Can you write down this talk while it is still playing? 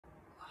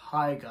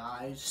Hi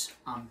guys,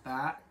 I'm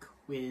back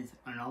with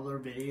another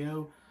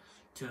video.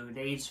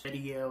 Today's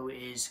video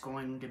is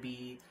going to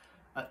be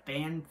a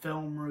fan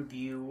film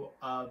review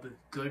of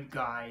Good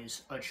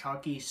Guys, a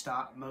Chucky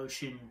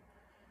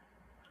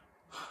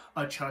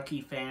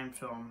Chucky fan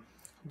film.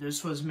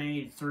 This was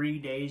made 3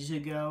 days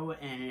ago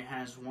and it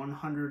has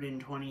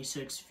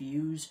 126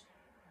 views,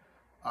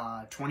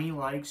 20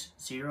 likes,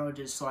 0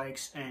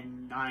 dislikes,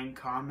 and 9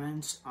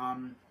 comments.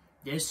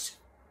 This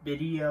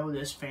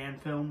fan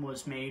film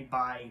was made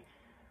by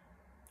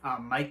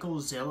Michael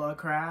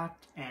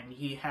Zillacraft, and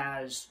he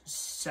has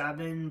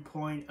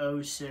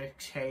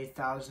 7.06K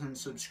thousand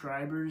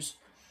subscribers.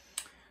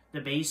 The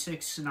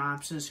basic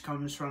synopsis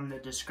comes from the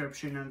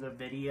description of the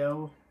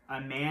video. A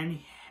man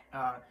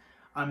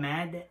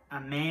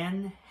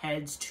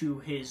heads to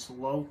his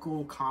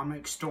local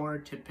comic store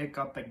to pick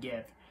up a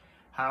gift.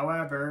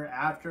 However,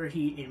 after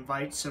he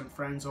invites some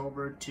friends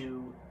over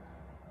to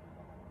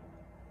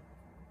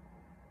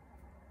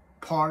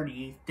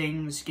party,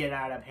 things get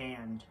out of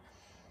hand.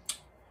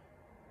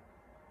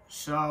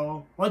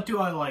 So, what do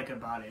I like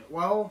about it?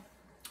 Well,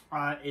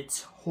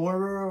 it's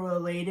horror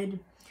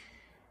related.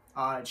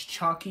 It's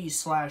Chucky /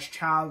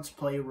 Child's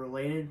Play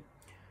related.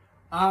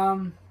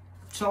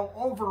 So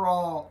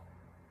overall,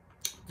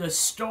 the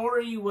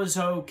story was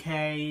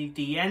okay.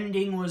 The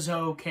ending was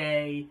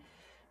okay.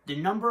 The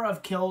number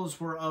of kills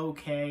were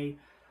okay.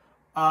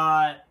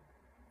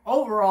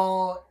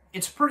 Overall,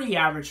 it's a pretty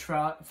average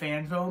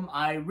fan film.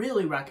 I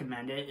really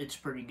recommend it. It's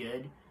pretty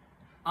good.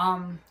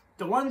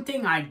 The one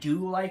thing I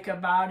do like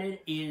about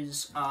it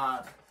is,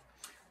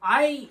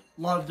 I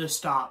love the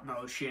stop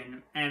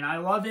motion, and I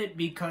love it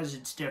because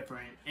it's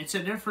different. It's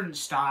a different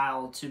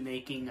style to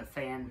making a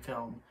fan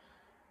film.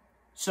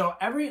 So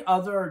every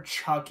other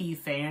Chucky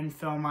fan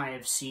film I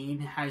have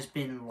seen has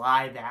been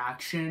live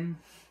action.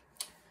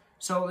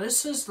 So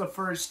this is the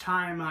first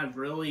time I've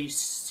really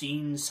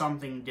seen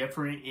something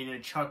different in a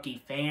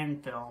Chucky fan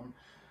film.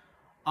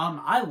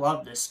 I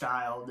love the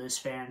style of this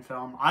fan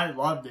film. I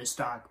love the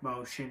stop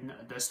motion.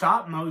 The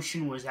stop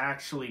motion was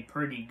actually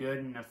pretty good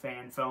in the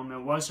fan film. It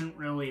wasn't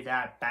really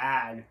that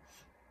bad.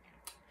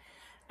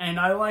 And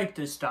I like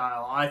the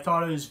style. I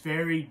thought it was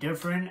very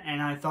different,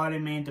 and I thought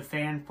it made the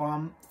fan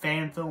film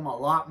a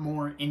lot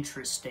more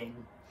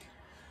interesting.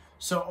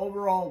 So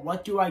overall,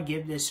 what do I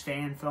give this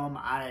fan film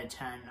out of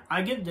 10?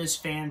 I give this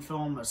fan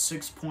film a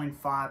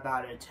 6.5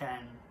 out of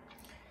 10.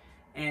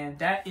 And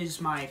that is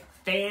my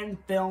fan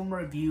film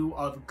review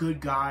of Good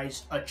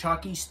Guys, a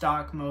Chucky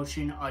stop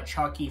motion, a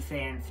Chucky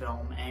fan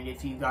film. And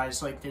if you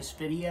guys like this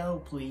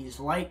video, please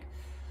like,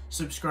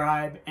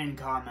 subscribe, and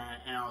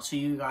comment. And I'll see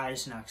you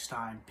guys next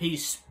time.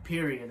 Peace,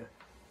 period.